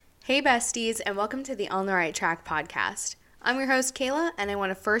Hey besties, and welcome to the On the Right Track podcast. I'm your host Kayla, and I want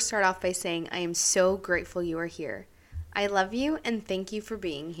to first start off by saying I am so grateful you are here. I love you and thank you for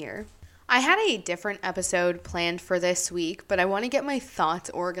being here. I had a different episode planned for this week, but I want to get my thoughts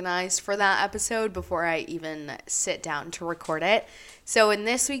organized for that episode before I even sit down to record it. So in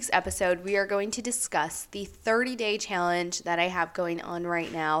this week's episode, we are going to discuss the 30-day challenge that I have going on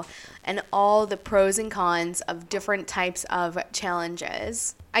right now and all the pros and cons of different types of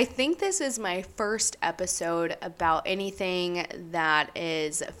challenges. I think this is my first episode about anything that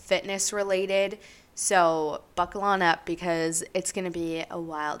is fitness related. So buckle on up because it's going to be a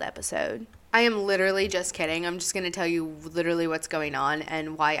wild episode. I am literally just kidding. I'm just going to tell you literally what's going on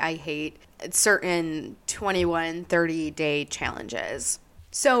and why I hate certain 21, 30-day challenges.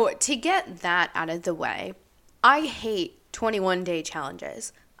 So to get that out of the way, I hate 21-day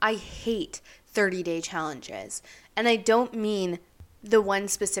challenges. I hate 30-day challenges. And I don't mean the one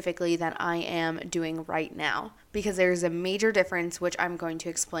specifically that I am doing right now, because there's a major difference, which I'm going to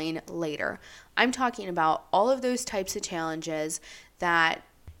explain later. I'm talking about all of those types of challenges that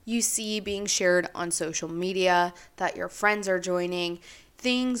you see being shared on social media, that your friends are joining,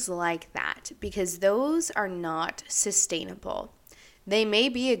 things like that, because those are not sustainable. They may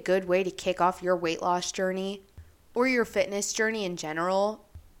be a good way to kick off your weight loss journey or your fitness journey in general,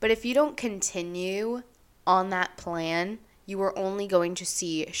 but if you don't continue on that plan, you are only going to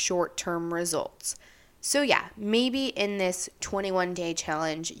see short-term results. So yeah, maybe in this 21-day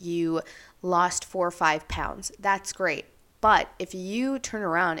challenge, you lost 4 or 5 pounds. That's great. But if you turn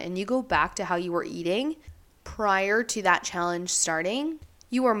around and you go back to how you were eating prior to that challenge starting,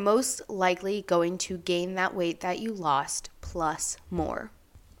 you are most likely going to gain that weight that you lost plus more.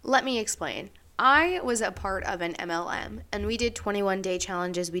 Let me explain. I was a part of an MLM, and we did 21-day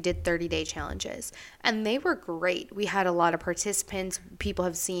challenges, we did 30-day challenges, and they were great. We had a lot of participants, people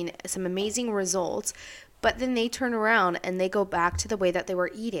have seen some amazing results, but then they turn around and they go back to the way that they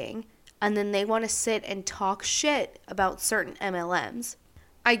were eating, and then they want to sit and talk shit about certain MLMs.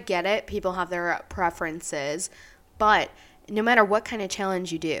 I get it, people have their preferences, but no matter what kind of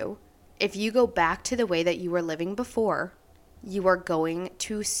challenge you do, if you go back to the way that you were living before, you are going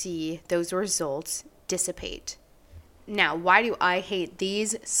to see those results dissipate. Now, why do I hate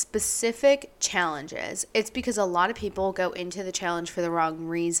these specific challenges? It's because a lot of people go into the challenge for the wrong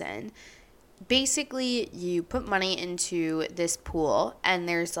reason. Basically, you put money into this pool and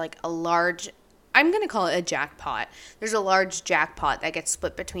there's like a large, I'm going to call it a jackpot. There's a large jackpot that gets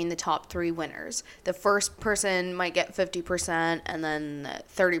split between the top 3 winners. The first person might get 50% and then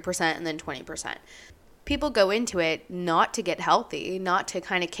 30% and then 20%. People go into it not to get healthy, not to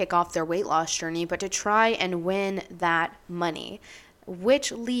kind of kick off their weight loss journey, but to try and win that money,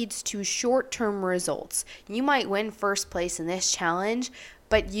 which leads to short-term results. You might win first place in this challenge,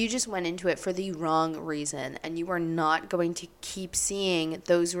 but you just went into it for the wrong reason, and you are not going to keep seeing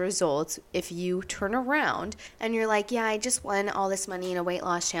those results if you turn around and you're like, yeah, I just won all this money in a weight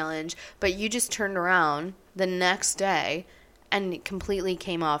loss challenge, but you just turned around the next day and it completely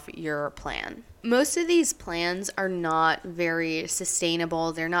came off your plan. Most of these plans are not very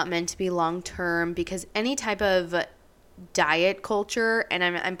sustainable. They're not meant to be long-term because any type of diet culture, and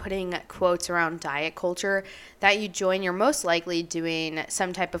I'm putting quotes around diet culture, that you join, you're most likely doing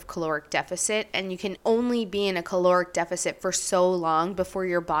some type of caloric deficit, and you can only be in a caloric deficit for so long before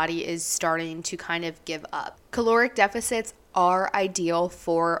your body is starting to kind of give up. Caloric deficits are ideal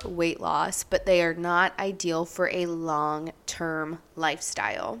for weight loss, but they are not ideal for a long-term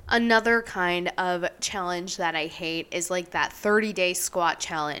lifestyle. Another kind of challenge that I hate is like that 30-day squat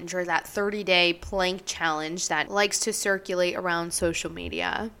challenge or that 30-day plank challenge that likes to circulate around social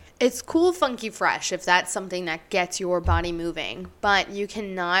media. It's cool, funky, fresh if that's something that gets your body moving, but you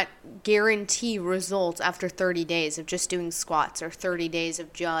cannot guarantee results after 30 days of just doing squats or 30 days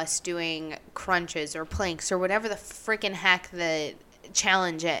of just doing crunches or planks or whatever the freaking heck the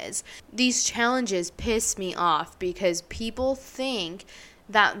challenge is. These challenges piss me off because people think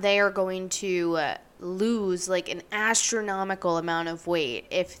that they are going to lose like an astronomical amount of weight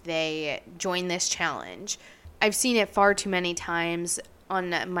if they join this challenge. I've seen it far too many times on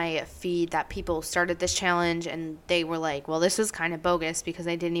my feed that people started this challenge and they were like, well, this is kind of bogus because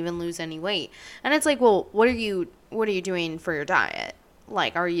I didn't even lose any weight. And it's like, well, what are you doing for your diet?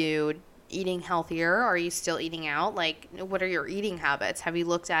 Like, are you eating healthier? Are you still eating out? Like, what are your eating habits? Have you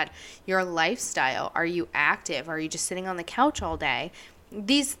looked at your lifestyle? Are you active? Are you just sitting on the couch all day?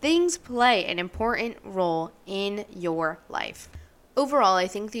 These things play an important role in your life. Overall, I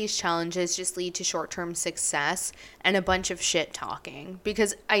think these challenges just lead to short-term success and a bunch of shit talking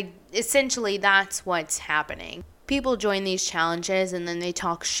because essentially that's what's happening. People join these challenges and then they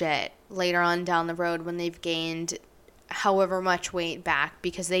talk shit later on down the road when they've gained however much weight back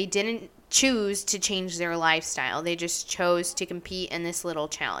because they didn't choose to change their lifestyle. They just chose to compete in this little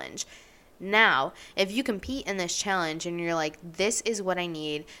challenge. Now, if you compete in this challenge and you're like, this is what I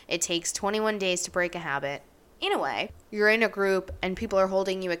need, it takes 21 days to break a habit. In a way, you're in a group and people are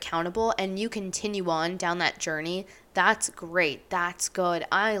holding you accountable and you continue on down that journey. That's great. That's good.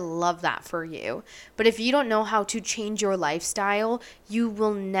 I love that for you. But if you don't know how to change your lifestyle, you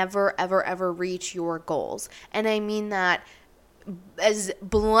will never, ever, ever reach your goals. And I mean that as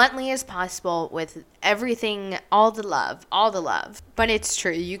bluntly as possible with everything, all the love. But it's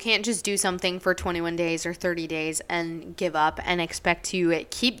true. You can't just do something for 21 days or 30 days and give up and expect to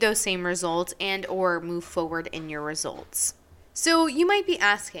keep those same results and or move forward in your results. So you might be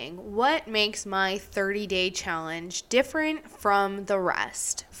asking, what makes my 30-day challenge different from the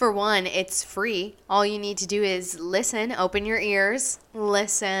rest? For one, it's free. All you need to do is listen, open your ears,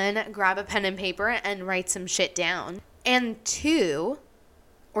 listen, grab a pen and paper, and write some shit down. And two,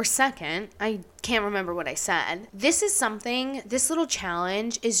 or second, I can't remember what I said. This little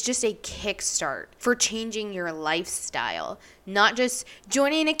challenge is just a kickstart for changing your lifestyle. Not just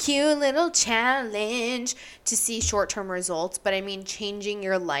joining a cute little challenge to see short-term results, but I mean changing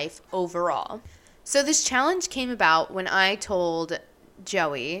your life overall. So this challenge came about when I told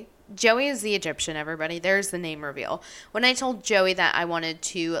Joey is the Egyptian, everybody. There's the name reveal. When I told Joey that I wanted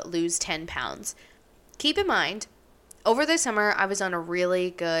to lose 10 pounds. Keep in mind, over the summer, I was on a really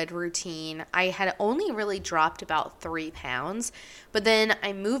good routine. I had only really dropped about 3 pounds, but then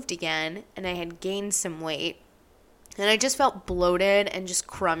I moved again and I had gained some weight and I just felt bloated and just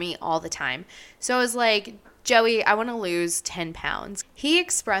crummy all the time. So I was like, Joey, I want to lose 10 pounds. He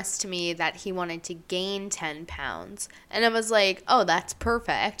expressed to me that he wanted to gain 10 pounds. And I was like, oh, that's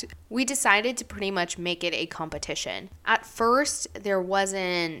perfect. We decided to pretty much make it a competition. At first, there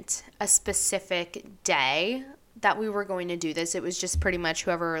wasn't a specific day that we were going to do this. It was just pretty much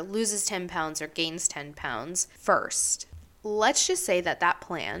whoever loses 10 pounds or gains 10 pounds first. Let's just say that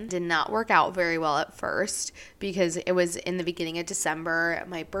plan did not work out very well at first because it was in the beginning of December.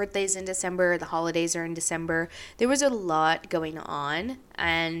 My birthday's in December. The holidays are in December. There was a lot going on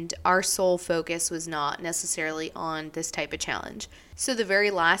and our sole focus was not necessarily on this type of challenge. So the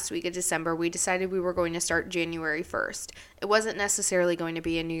very last week of December, we decided we were going to start January 1st. It wasn't necessarily going to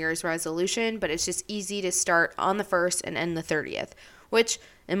be a New Year's resolution, but it's just easy to start on the 1st and end the 30th, which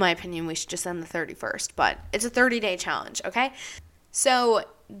in my opinion, we should just end the 31st, but it's a 30-day challenge, okay? So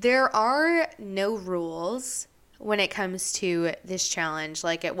there are no rules when it comes to this challenge.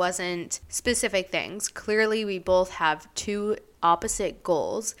 Like, it wasn't specific things. Clearly, we both have two opposite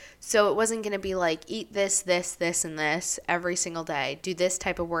goals. So it wasn't going to be like, eat this, this, this, and this every single day. Do this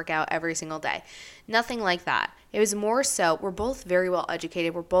type of workout every single day. Nothing like that. It was more so, we're both very well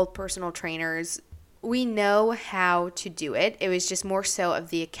educated. We're both personal trainers. We know how to do it. It was just more so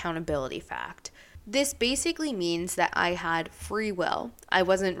of the accountability fact. This basically means that I had free will. I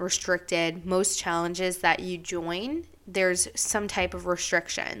wasn't restricted. Most challenges that you join, there's some type of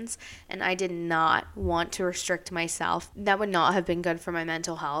restrictions, and I did not want to restrict myself. That would not have been good for my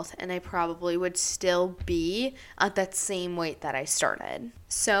mental health, and I probably would still be at that same weight that I started.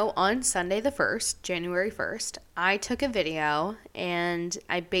 So on Sunday the 1st, January 1st, I took a video, and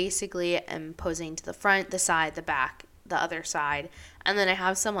I basically am posing to the front, the side, the back, the other side, and then I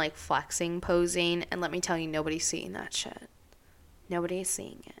have some like flexing posing, and let me tell you, nobody's seeing that shit. Nobody's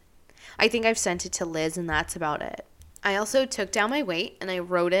seeing it. I think I've sent it to Liz, and that's about it. I also took down my weight and I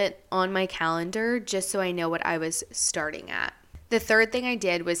wrote it on my calendar just so I know what I was starting at. The third thing I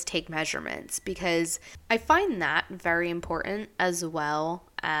did was take measurements because I find that very important, as well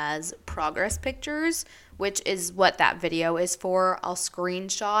as progress pictures, which is what that video is for. I'll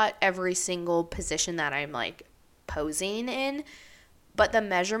screenshot every single position that I'm like posing in, but the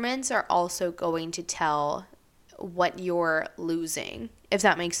measurements are also going to tell what you're losing, if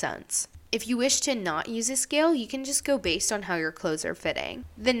that makes sense. If you wish to not use a scale, you can just go based on how your clothes are fitting.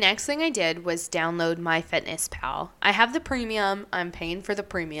 The next thing I did was download MyFitnessPal. I have the premium, I'm paying for the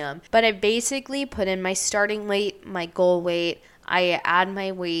premium, but I basically put in my starting weight, my goal weight, I add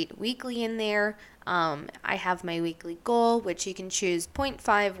my weight weekly in there. I have my weekly goal, which you can choose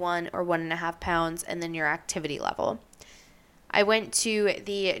 0.51 or 1.5 pounds, and then your activity level. I went to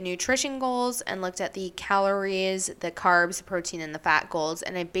the nutrition goals and looked at the calories, the carbs, the protein, and the fat goals.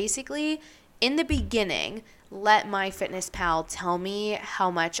 And I basically, in the beginning, let MyFitnessPal tell me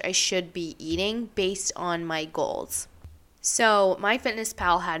how much I should be eating based on my goals. So my fitness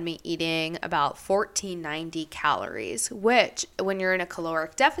pal had me eating about 1490 calories, which when you're in a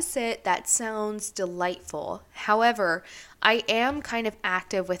caloric deficit, that sounds delightful. However, I am kind of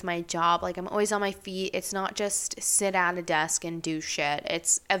active with my job. Like I'm always on my feet. It's not just sit at a desk and do shit.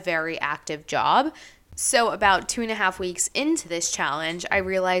 It's a very active job. So about 2.5 weeks into this challenge, I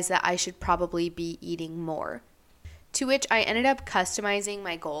realized that I should probably be eating more. To which I ended up customizing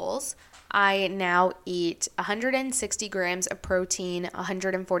my goals. I now eat 160 grams of protein,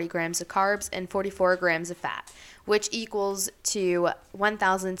 140 grams of carbs, and 44 grams of fat, which equals to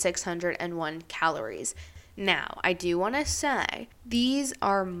 1,601 calories. Now, I do want to say, these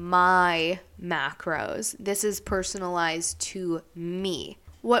are my macros. This is personalized to me.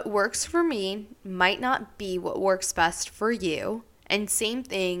 What works for me might not be what works best for you. And same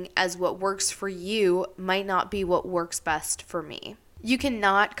thing as what works for you might not be what works best for me. You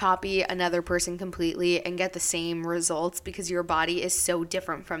cannot copy another person completely and get the same results because your body is so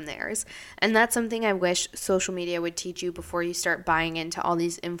different from theirs. And that's something I wish social media would teach you before you start buying into all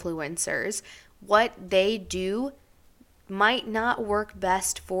these influencers. What they do might not work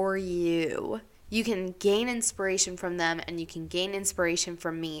best for you. You can gain inspiration from them and you can gain inspiration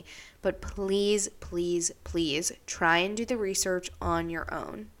from me, but please, please, please try and do the research on your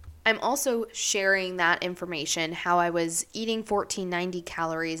own. I'm also sharing that information, how I was eating 1490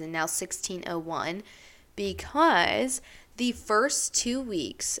 calories and now 1601, because the first 2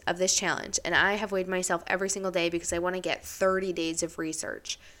 weeks of this challenge, and I have weighed myself every single day because I want to get 30 days of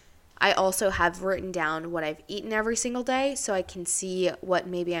research. I also have written down what I've eaten every single day so I can see what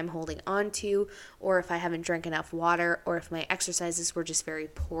maybe I'm holding on to, or if I haven't drank enough water, or if my exercises were just very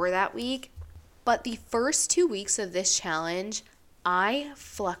poor that week. But the first 2 weeks of this challenge, I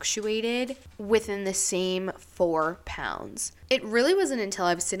fluctuated within the same 4 pounds. It really wasn't until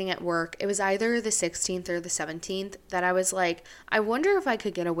I was sitting at work, it was either the 16th or the 17th, that I was like, I wonder if I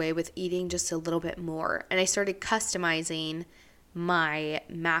could get away with eating just a little bit more. And I started customizing my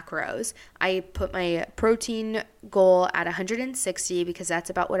macros. I put my protein goal at 160 because that's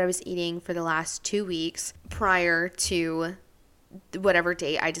about what I was eating for the last 2 weeks prior to whatever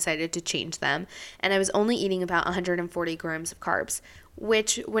date I decided to change them. And I was only eating about 140 grams of carbs,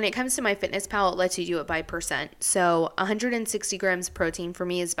 which when it comes to my fitness pal, it lets you do it by percent. So 160 grams of protein for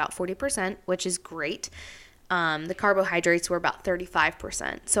me is about 40%, which is great. The carbohydrates were about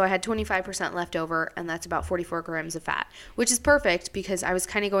 35%. So I had 25% left over, and that's about 44 grams of fat, which is perfect because I was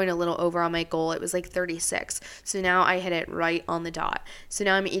kind of going a little over on my goal. It was like 36. So now I hit it right on the dot. So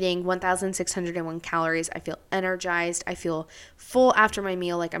now I'm eating 1,601 calories. I feel energized. I feel full after my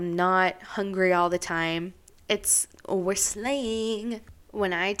meal. Like I'm not hungry all the time. We're slaying.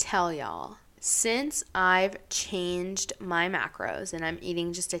 When I tell y'all, since I've changed my macros and I'm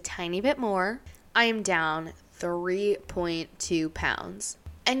eating just a tiny bit more, I am down 3.2 pounds.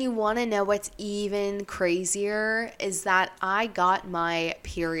 And you want to know what's even crazier is that I got my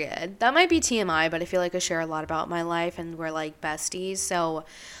period. That might be TMI, but I feel like I share a lot about my life and we're like besties. So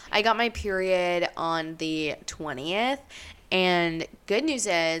I got my period on the 20th. And good news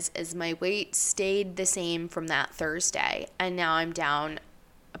is my weight stayed the same from that Thursday. And now I'm down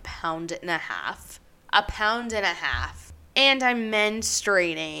 1.5 pounds. 1.5 pounds. And I'm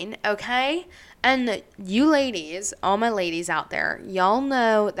menstruating, okay? And you ladies, all my ladies out there, y'all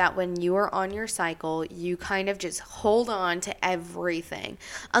know that when you are on your cycle, you kind of just hold on to everything.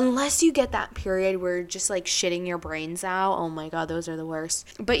 Unless you get that period where you're just like shitting your brains out. Oh my God, those are the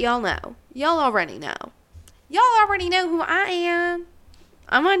worst. But y'all know. Y'all already know. Y'all already know who I am.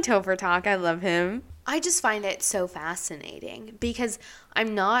 I'm on Topher Talk. I love him. I just find it so fascinating because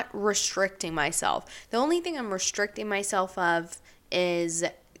I'm not restricting myself. The only thing I'm restricting myself of is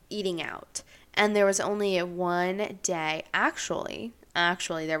eating out. And there was only one day, actually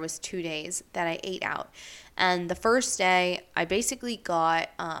there was 2 days that I ate out. And the first day, I basically got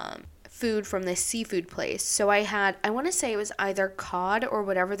food from this seafood place. So I want to say it was either cod or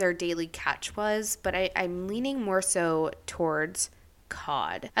whatever their daily catch was, but I'm leaning more so towards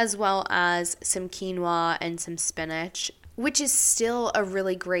cod, as well as some quinoa and some spinach, which is still a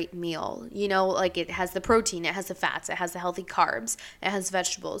really great meal. You know, like it has the protein, it has the fats, it has the healthy carbs, it has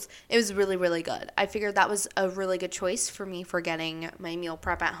vegetables. It was really, really good. I figured that was a really good choice for me for getting my meal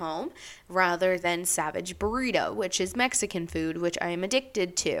prep at home rather than Savage Burrito, which is Mexican food, which I am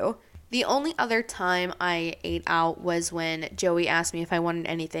addicted to. The only other time I ate out was when Joey asked me if I wanted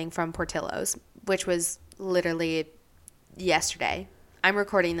anything from Portillo's, which was literally yesterday. I'm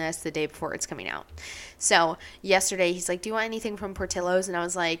recording this the day before it's coming out. So yesterday he's like, do you want anything from Portillo's? And I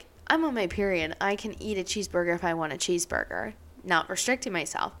was like, I'm on my period. I can eat a cheeseburger if I want a cheeseburger. Not restricting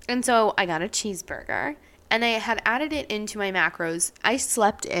myself. And so I got a cheeseburger. and I had added it into my macros. I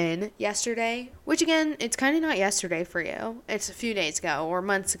slept in yesterday, which again, it's kind of not yesterday for you. It's a few days ago or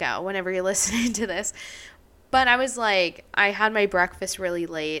months ago, whenever you're listening to this. But I was like, I had my breakfast really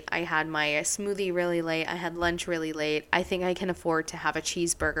late. I had my smoothie really late. I had lunch really late. I think I can afford to have a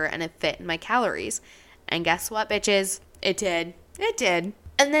cheeseburger and it fit in my calories. And guess what, bitches? It did. It did.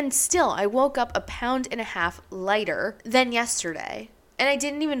 And then still, I woke up 1.5 pounds lighter than yesterday. And I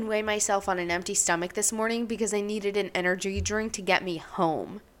didn't even weigh myself on an empty stomach this morning because I needed an energy drink to get me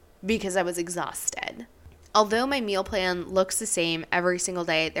home because I was exhausted. Although my meal plan looks the same every single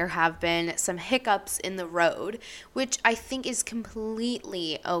day, there have been some hiccups in the road, which I think is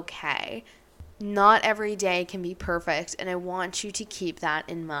completely okay. Not every day can be perfect, and I want you to keep that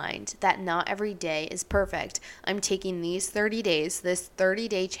in mind, that not every day is perfect. I'm taking these 30 days, this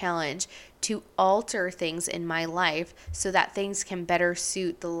 30-day challenge, to alter things in my life so that things can better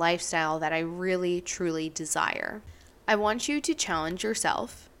suit the lifestyle that I really, truly desire. I want you to challenge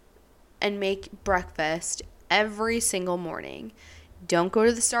yourself and make breakfast every single morning. Don't go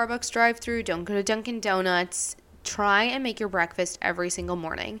to the Starbucks drive-thru. Don't go to Dunkin' Donuts. Try and make your breakfast every single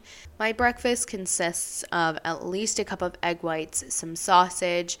morning. My breakfast consists of at least a cup of egg whites, some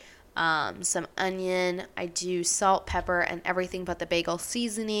sausage, some onion. I do salt, pepper, and everything but the bagel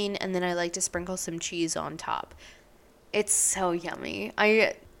seasoning, and then I like to sprinkle some cheese on top. It's so yummy.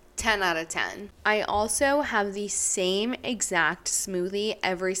 10 out of 10. I also have the same exact smoothie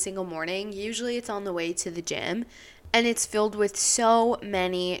every single morning. Usually it's on the way to the gym, and it's filled with so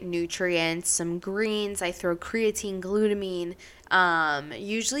many nutrients, some greens. I throw creatine, glutamine,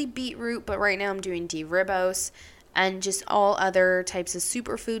 usually beetroot, but right now I'm doing D-ribose, and just all other types of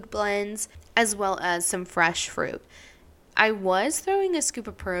superfood blends, as well as some fresh fruit. I was throwing a scoop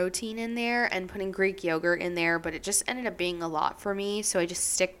of protein in there and putting Greek yogurt in there, but it just ended up being a lot for me, so I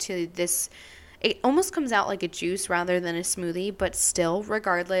just stick to this. It almost comes out like a juice rather than a smoothie, but still,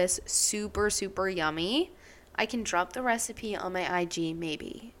 regardless, super, super yummy. I can drop the recipe on my IG,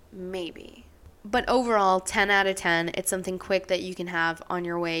 maybe. But overall, 10 out of 10. It's something quick that you can have on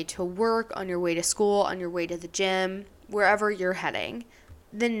your way to work, on your way to school, on your way to the gym, wherever you're heading.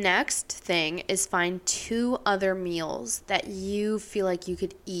 The next thing is find 2 other meals that you feel like you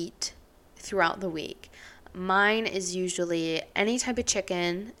could eat throughout the week. Mine is usually any type of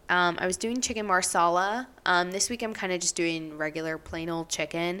chicken. I was doing chicken marsala. This week I'm kind of just doing regular plain old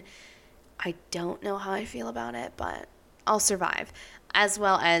chicken. I don't know how I feel about it, but I'll survive. As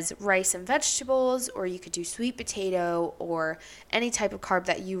well as rice and vegetables, or you could do sweet potato or any type of carb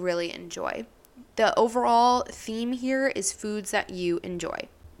that you really enjoy. The overall theme here is foods that you enjoy.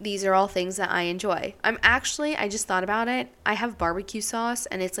 These are all things that I enjoy. I just thought about it. I have barbecue sauce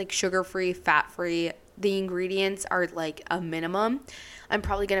and it's like sugar-free, fat-free. The ingredients are like a minimum. I'm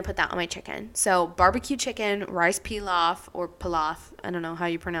probably going to put that on my chicken. So barbecue chicken, rice pilaf or pilaf. I don't know how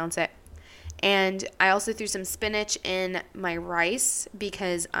you pronounce it. And I also threw some spinach in my rice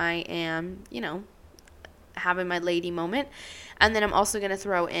because I am, having my lady moment. And then I'm also going to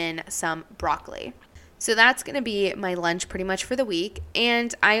throw in some broccoli. So that's going to be my lunch pretty much for the week.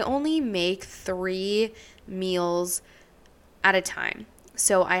 And I only make 3 meals at a time.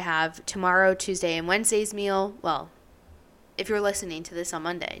 So I have tomorrow, Tuesday, and Wednesday's meal. Well, if you're listening to this on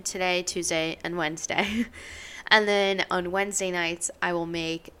Monday, today, Tuesday, and Wednesday. And then on Wednesday nights, I will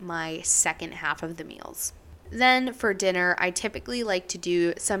make my second half of the meals. Then for dinner, I typically like to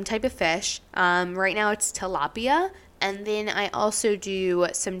do some type of fish. Right now it's tilapia. And then I also do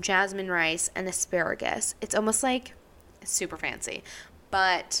some jasmine rice and asparagus. It's almost like super fancy,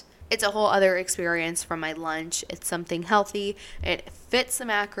 but it's a whole other experience from my lunch. It's something healthy. It fits the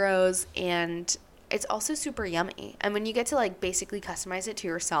macros, and it's also super yummy. And when you get to basically customize it to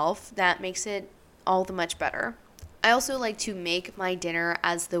yourself, that makes it all the much better. I also like to make my dinner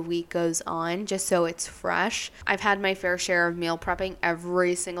as the week goes on, just so it's fresh. I've had my fair share of meal prepping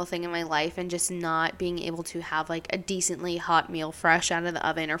every single thing in my life and just not being able to have a decently hot meal fresh out of the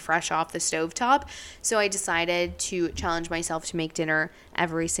oven or fresh off the stovetop. So I decided to challenge myself to make dinner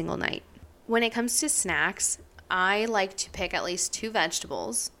every single night. When it comes to snacks, I like to pick at least 2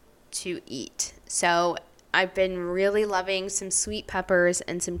 vegetables to eat. So I've been really loving some sweet peppers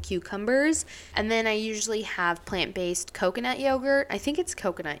and some cucumbers. And then I usually have plant-based coconut yogurt. I think it's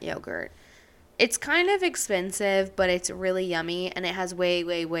coconut yogurt. It's kind of expensive, but it's really yummy, and it has way,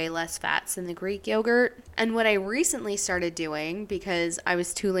 way, way less fats than the Greek yogurt. And what I recently started doing, because I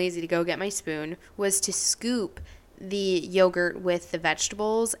was too lazy to go get my spoon, was to scoop the yogurt with the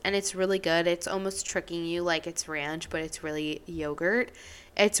vegetables, and it's really good. It's almost tricking you like it's ranch, but it's really yogurt.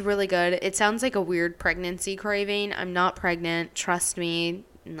 It's really good. It sounds like a weird pregnancy craving. I'm not pregnant. Trust me,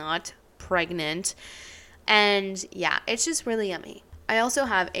 not pregnant. And yeah, it's just really yummy. I also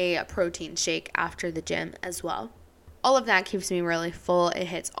have a protein shake after the gym as well. All of that keeps me really full. It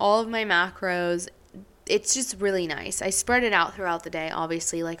hits all of my macros. It's just really nice. I spread it out throughout the day,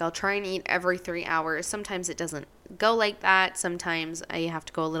 obviously. Like, I'll try and eat every 3 hours. Sometimes it doesn't go like that. Sometimes I have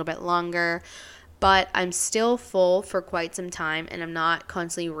to go a little bit longer. But I'm still full for quite some time, and I'm not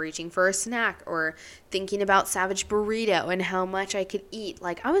constantly reaching for a snack or thinking about Savage Burrito and how much I could eat.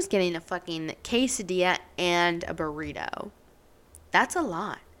 Like, I was getting a fucking quesadilla and a burrito. That's a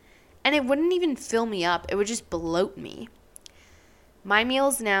lot. And it wouldn't even fill me up. It would just bloat me. My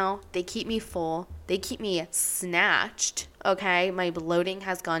meals now, they keep me full. They keep me snatched, okay? My bloating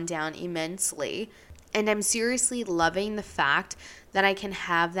has gone down immensely. And I'm seriously loving the fact that I can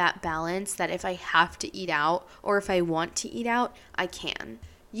have that balance, that if I have to eat out or if I want to eat out, I can.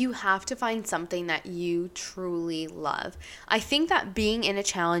 You have to find something that you truly love. I think that being in a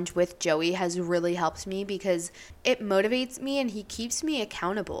challenge with Joey has really helped me because it motivates me and he keeps me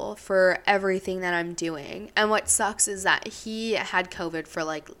accountable for everything that I'm doing. And what sucks is that he had COVID for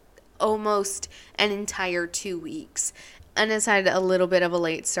like almost an entire 2 weeks and has had a little bit of a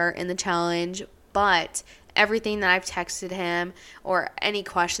late start in the challenge, but everything that I've texted him or any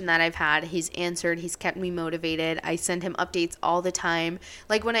question that I've had, he's answered. He's kept me motivated. I send him updates all the time.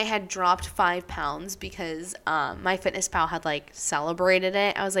 Like when I had dropped 5 pounds because my fitness pal had like celebrated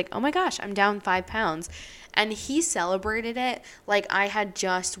it, I was like, oh my gosh, I'm down 5 pounds. And he celebrated it like I had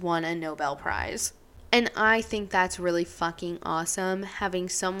just won a Nobel Prize. And I think that's really fucking awesome, having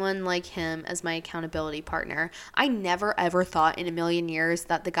someone like him as my accountability partner. I never ever thought in a million years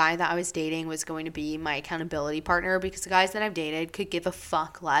that the guy that I was dating was going to be my accountability partner, because the guys that I've dated could give a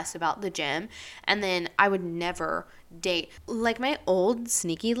fuck less about the gym. And then I would never date. Like my old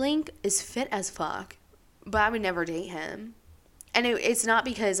sneaky link is fit as fuck, but I would never date him. And it's not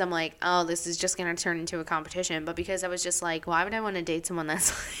because I'm like, oh, this is just going to turn into a competition, but because I was just like, why would I want to date someone that's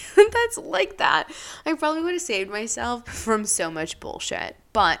that's like that? I probably would have saved myself from so much bullshit.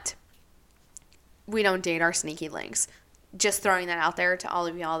 But we don't date our sneaky links. Just throwing that out there to all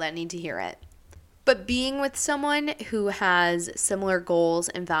of y'all that need to hear it. But being with someone who has similar goals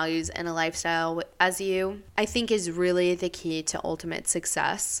and values and a lifestyle as you, I think is really the key to ultimate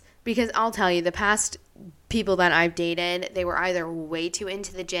success. Because I'll tell you, the past people that I've dated, they were either way too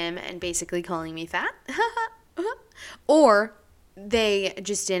into the gym and basically calling me fat, or they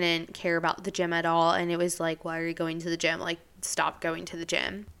just didn't care about the gym at all. And it was like, why are you going to the gym? Like, stop going to the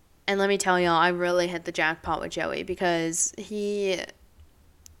gym. And let me tell y'all, I really hit the jackpot with Joey because he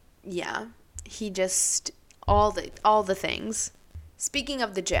just, all the things. Speaking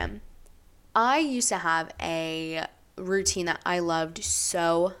of the gym, I used to have a routine that I loved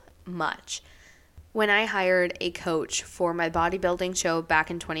so much. When I hired a coach for my bodybuilding show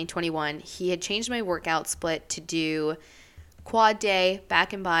back in 2021, he had changed my workout split to do quad day,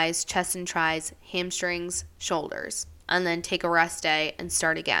 back and bis, chest and tris, hamstrings, shoulders, and then take a rest day and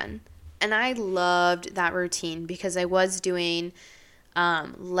start again. And I loved that routine because I was doing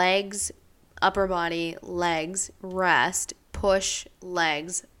legs, upper body, legs, rest, push,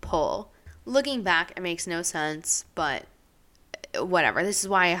 legs, pull. Looking back, it makes no sense, but whatever. This is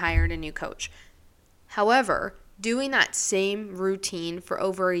why I hired a new coach. However, doing that same routine for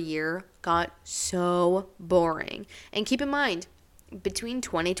over a year got so boring. And keep in mind, between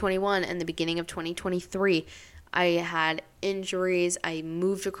 2021 and the beginning of 2023, I had injuries, I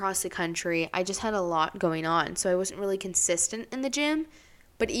moved across the country, I just had a lot going on. So I wasn't really consistent in the gym,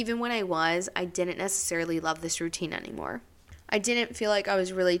 but even when I was, I didn't necessarily love this routine anymore. I didn't feel like I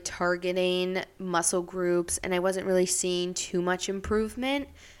was really targeting muscle groups, and I wasn't really seeing too much improvement.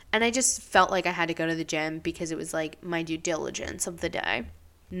 And I just felt like I had to go to the gym because it was like my due diligence of the day.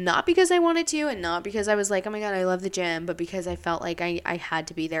 Not because I wanted to and not because I was like, oh my God, I love the gym, but because I felt like I had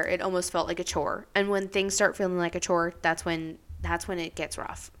to be there. It almost felt like a chore. And when things start feeling like a chore, that's when it gets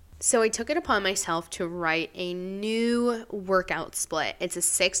rough. So I took it upon myself to write a new workout split. It's a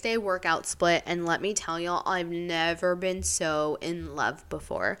 6-day workout split. And let me tell y'all, I've never been so in love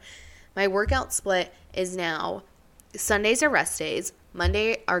before. My workout split is now Sundays are rest days.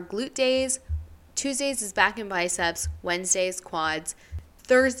 Monday are glute days, Tuesdays is back and biceps, Wednesdays quads,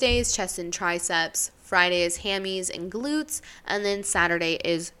 Thursdays chest and triceps, Friday is hammies and glutes, and then Saturday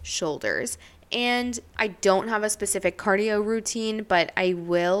is shoulders. And I don't have a specific cardio routine, but I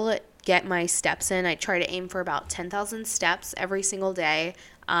will get my steps in. I try to aim for about 10,000 steps every single day,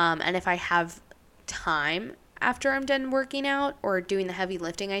 and if I have time after I'm done working out or doing the heavy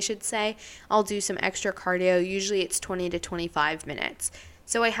lifting, I should say, I'll do some extra cardio. Usually it's 20 to 25 minutes.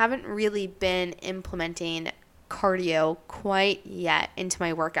 So I haven't really been implementing cardio quite yet into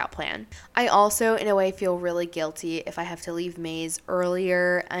my workout plan. I also, in a way, feel really guilty if I have to leave Maze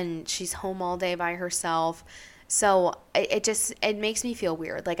earlier and she's home all day by herself. So it makes me feel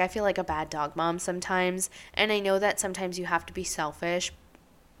weird. Like I feel like a bad dog mom sometimes. And I know that sometimes you have to be selfish,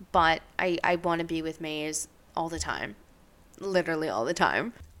 but I want to be with Maze all the time. Literally all the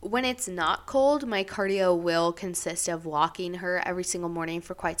time. When it's not cold, my cardio will consist of walking her every single morning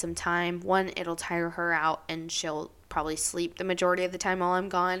for quite some time. One, it'll tire her out and she'll probably sleep the majority of the time while I'm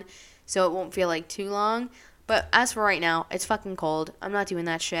gone, so it won't feel like too long. But as for right now, it's fucking cold. I'm not doing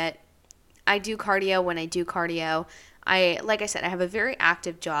that shit. I do cardio when I do cardio. Like I said, I have a very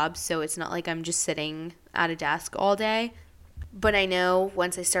active job, so it's not like I'm just sitting at a desk all day. But I know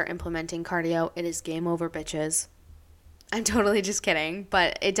once I start implementing cardio, it is game over, bitches. I'm totally just kidding,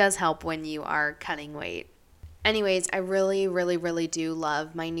 but it does help when you are cutting weight. Anyways, I really, really, really do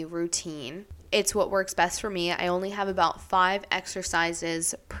love my new routine. It's what works best for me. I only have about 5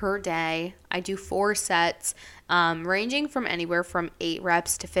 exercises per day. I do 4 sets, ranging from anywhere from 8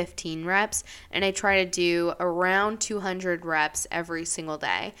 reps to 15 reps, and I try to do around 200 reps every single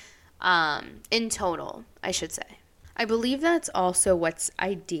day, in total, I should say. I believe that's also what's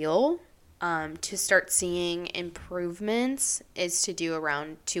ideal to start seeing improvements is to do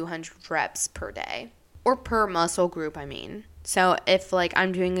around 200 reps per day, or per muscle group, I mean. So if like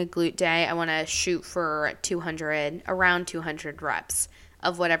I'm doing a glute day, I want to shoot for around 200 reps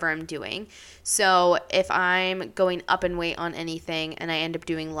of whatever I'm doing. So if I'm going up in weight on anything and I end up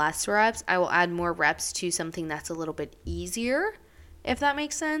doing less reps, I will add more reps to something that's a little bit easier, if that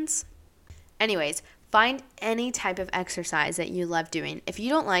makes sense. Anyways, find any type of exercise that you love doing. If you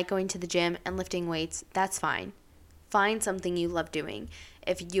don't like going to the gym and lifting weights, that's fine. Find something you love doing.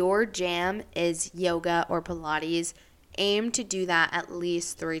 If your jam is yoga or Pilates, aim to do that at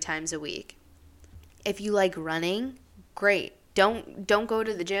least 3 times a week. If you like running, great. Don't go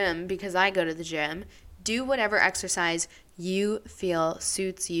to the gym because I go to the gym. Do whatever exercise you feel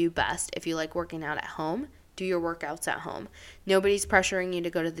suits you best. If you like working out at home, do your workouts at home. Nobody's pressuring you to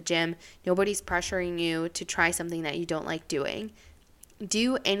go to the gym. Nobody's pressuring you to try something that you don't like doing.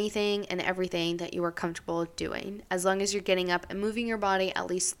 Do anything and everything that you are comfortable doing. As long as you're getting up and moving your body at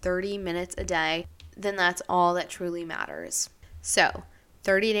least 30 minutes a day, then that's all that truly matters. So,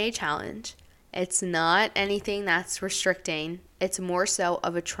 30-day challenge. It's not anything that's restricting. It's more so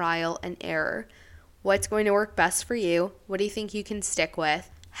of a trial and error. What's going to work best for you? What do you think you can stick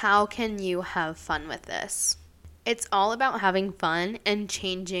with? How can you have fun with this? It's all about having fun and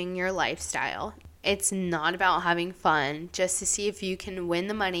changing your lifestyle. It's not about having fun just to see if you can win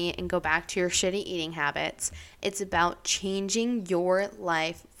the money and go back to your shitty eating habits. It's about changing your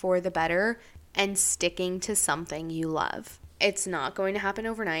life for the better and sticking to something you love. It's not going to happen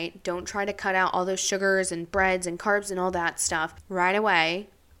overnight. Don't try to cut out all those sugars and breads and carbs and all that stuff right away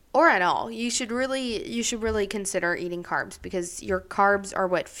or at all. You should really consider eating carbs because your carbs are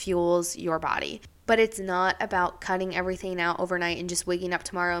what fuels your body. But it's not about cutting everything out overnight and just waking up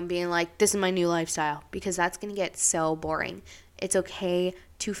tomorrow and being like, this is my new lifestyle, because that's going to get so boring. It's okay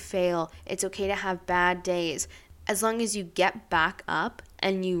to fail. It's okay to have bad days. As long as you get back up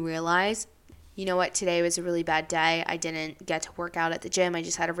and you realize, you know what, today was a really bad day. I didn't get to work out at the gym. I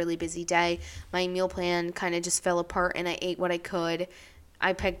just had a really busy day. My meal plan kind of just fell apart and I ate what I could.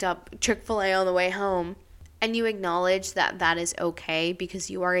 I picked up Chick-fil-A on the way home. And you acknowledge that that is okay because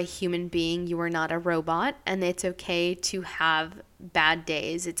you are a human being. You are not a robot. And it's okay to have bad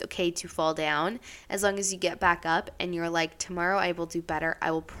days. It's okay to fall down. As long as you get back up and you're like, tomorrow I will do better. I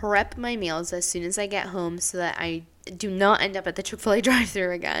will prep my meals as soon as I get home so that I do not end up at the Chick-fil-A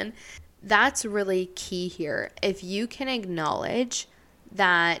drive-thru again. That's really key here. If you can acknowledge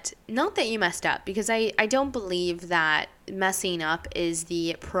that, not that you messed up, because I don't believe that messing up is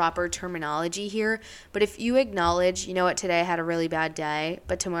the proper terminology here, but if you acknowledge, you know what, today I had a really bad day,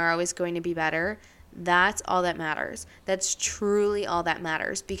 but tomorrow is going to be better, that's all that matters. That's truly all that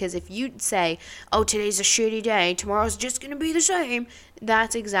matters, because if you say, oh, today's a shitty day, tomorrow's just going to be the same,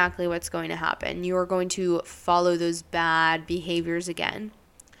 that's exactly what's going to happen. You are going to follow those bad behaviors again.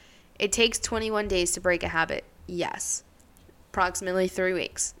 It takes 21 days to break a habit, yes. Approximately 3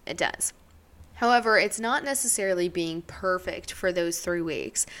 weeks. It does. However, it's not necessarily being perfect for those 3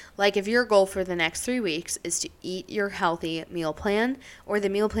 weeks. Like if your goal for the next 3 weeks is to eat your healthy meal plan or the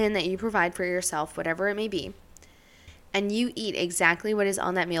meal plan that you provide for yourself, whatever it may be, and you eat exactly what is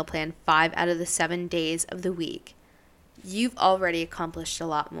on that meal plan 5 out of the 7 days of the week, you've already accomplished a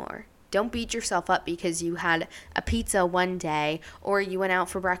lot more. Don't beat yourself up because you had a pizza one day or you went out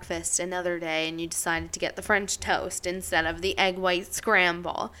for breakfast another day and you decided to get the French toast instead of the egg white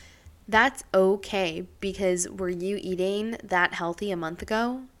scramble. That's okay, because were you eating that healthy a month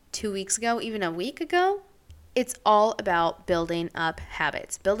ago, 2 weeks ago, even a week ago? It's all about building up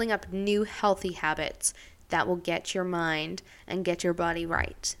habits, building up new healthy habits that will get your mind and get your body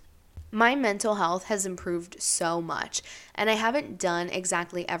right. My mental health has improved so much, and I haven't done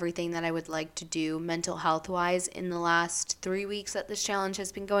exactly everything that I would like to do mental health wise in the last 3 weeks that this challenge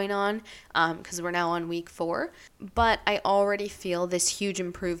has been going on, because we're now on week 4. But I already feel this huge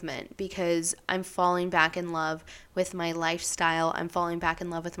improvement because I'm falling back in love with my lifestyle. I'm falling back in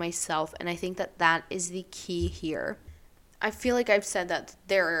love with myself, and I think that that is the key here. I feel like I've said that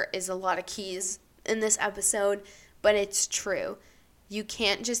there is a lot of keys in this episode, but it's true. You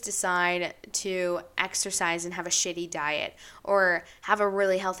can't just decide to exercise and have a shitty diet, or have a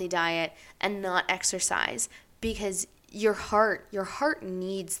really healthy diet and not exercise, because your heart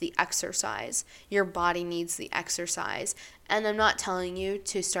needs the exercise. Your body needs the exercise. And I'm not telling you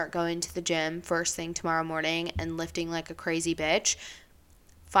to start going to the gym first thing tomorrow morning and lifting like a crazy bitch.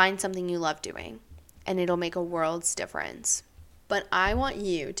 Find something you love doing, and it'll make a world's difference. But I want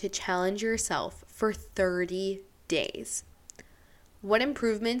you to challenge yourself for 30 days. What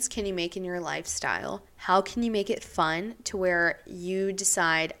improvements can you make in your lifestyle? How can you make it fun to where you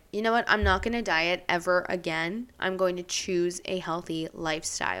decide, you know what, I'm not going to diet ever again. I'm going to choose a healthy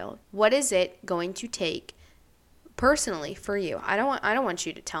lifestyle. What is it going to take personally for you? I don't want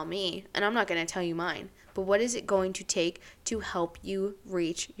you to tell me, and I'm not going to tell you mine. But what is it going to take to help you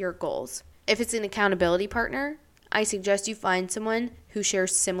reach your goals? If it's an accountability partner, I suggest you find someone who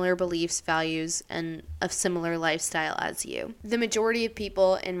shares similar beliefs, values, and a similar lifestyle as you. The majority of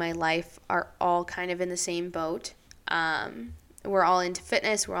people in my life are all kind of in the same boat. We're all into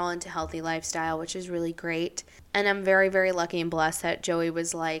fitness. We're all into healthy lifestyle, which is really great. And I'm very, very lucky and blessed that Joey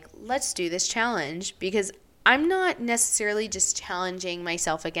was like, let's do this challenge, because I'm not necessarily just challenging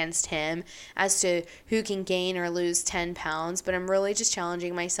myself against him as to who can gain or lose 10 pounds, but I'm really just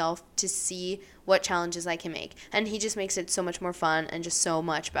challenging myself to see what challenges I can make. And he just makes it so much more fun and just so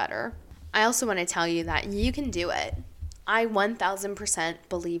much better. I also want to tell you that you can do it. I 1000%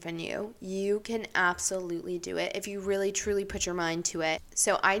 believe in you. You can absolutely do it if you really truly put your mind to it.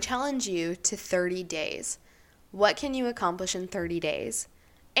 So I challenge you to 30 days. What can you accomplish in 30 days?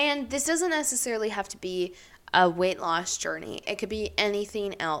 And this doesn't necessarily have to be a weight loss journey. It could be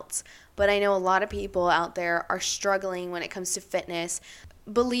anything else. But I know a lot of people out there are struggling when it comes to fitness.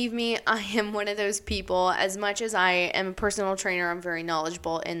 Believe me, I am one of those people. As much as I am a personal trainer, I'm very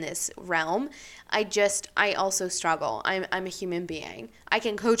knowledgeable in this realm. I also struggle. I'm a human being. I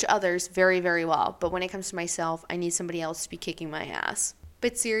can coach others very, very well. But when it comes to myself, I need somebody else to be kicking my ass.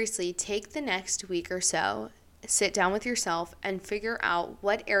 But seriously, take the next week or so, sit down with yourself and figure out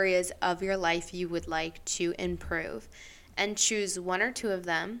what areas of your life you would like to improve, and choose 1 or 2 of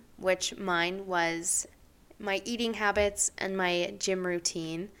them, which mine was my eating habits and my gym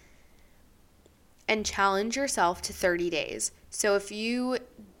routine, and challenge yourself to 30 days. So if you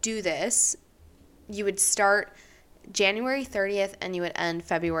do this, you would start January 30th and you would end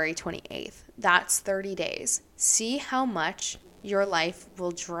February 28th. That's 30 days. See how much your life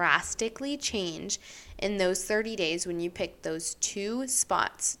will drastically change in those 30 days when you pick those 2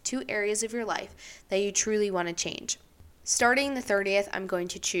 spots, 2 areas of your life that you truly want to change. Starting the 30th, I'm going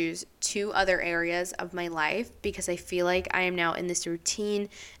to choose 2 other areas of my life because I feel like I am now in this routine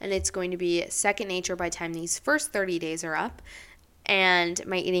and it's going to be second nature by the time these first 30 days are up, and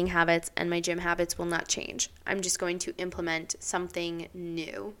my eating habits and my gym habits will not change. I'm just going to implement something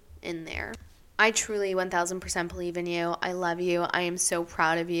new in there. I truly 1000% believe in you. I love you. I am so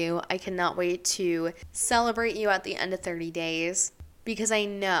proud of you. I cannot wait to celebrate you at the end of 30 days because I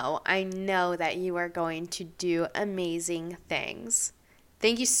know that you are going to do amazing things.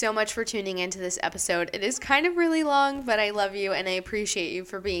 Thank you so much for tuning into this episode. It is kind of really long, but I love you and I appreciate you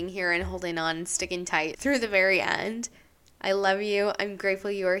for being here and holding on and sticking tight through the very end. I love you. I'm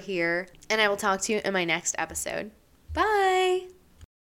grateful you are here, and I will talk to you in my next episode. Bye!